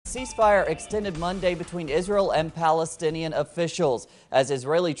Ceasefire extended Monday between Israel and Palestinian officials as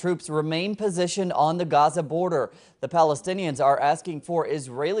Israeli troops remain positioned on the Gaza border. The Palestinians are asking for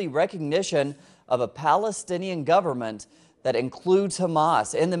Israeli recognition of a Palestinian government that includes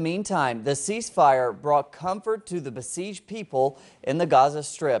Hamas. In the meantime, the ceasefire brought comfort to the besieged people in the Gaza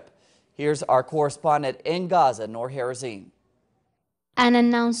Strip. Here's our correspondent in Gaza, Noor Harazin. An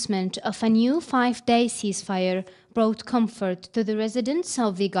announcement of a new 5-day ceasefire brought comfort to the residents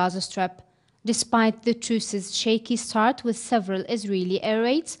of the Gaza Strip. Despite the truce's shaky start with several Israeli air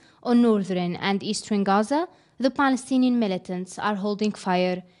raids on northern and eastern Gaza, the Palestinian militants are holding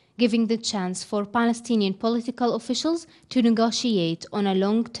fire, giving the chance for Palestinian political officials to negotiate on a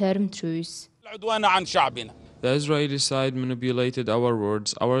long-term truce. The Israeli side manipulated our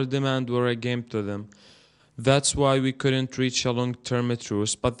words. Our demands were a game to them. That's why we couldn't reach a long-term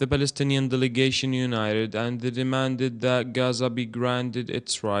truce, but the Palestinian delegation united and they demanded that Gaza be granted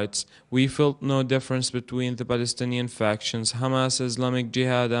its rights. We felt no difference between the Palestinian factions. Hamas, Islamic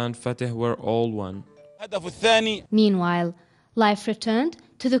Jihad and Fatah were all one. Meanwhile, life returned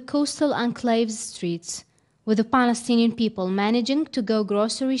to the coastal enclave's streets, with the Palestinian people managing to go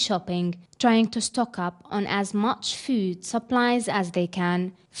grocery shopping, trying to stock up on as much food supplies as they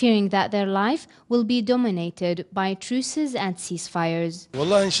can, fearing that their life will be dominated by truces and ceasefires.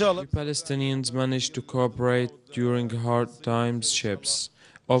 The Palestinians managed to cooperate during hard times ships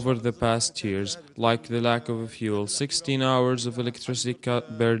over the past years, like the lack of fuel, 16 hours of electricity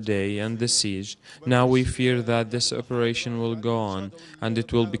cut per day, and the siege. Now we fear that this operation will go on, and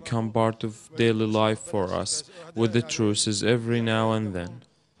it will become part of daily life for us, with the truces every now and then.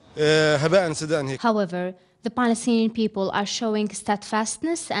 However, the Palestinian people are showing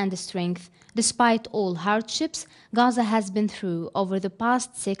steadfastness and strength. Despite all hardships Gaza has been through over the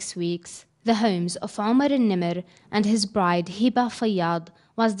past 6 weeks, the homes of Omar al-Nimr and his bride Hiba Fayyad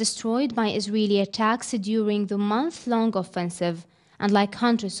was destroyed by Israeli attacks during the month-long offensive, and like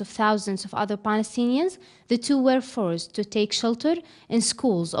hundreds of thousands of other Palestinians, the two were forced to take shelter in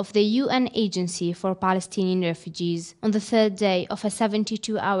schools of the UN Agency for Palestinian Refugees. On the third day of a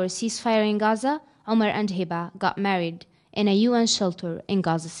 72-hour ceasefire in Gaza, Omar and Hiba got married in a UN shelter in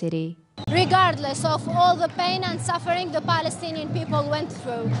Gaza City. Regardless of all the pain and suffering the Palestinian people went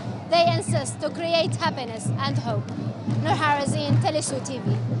through, they insist to create happiness and hope. Noor Harazin, Telesu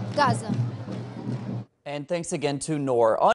TV, Gaza. And thanks again to Noor.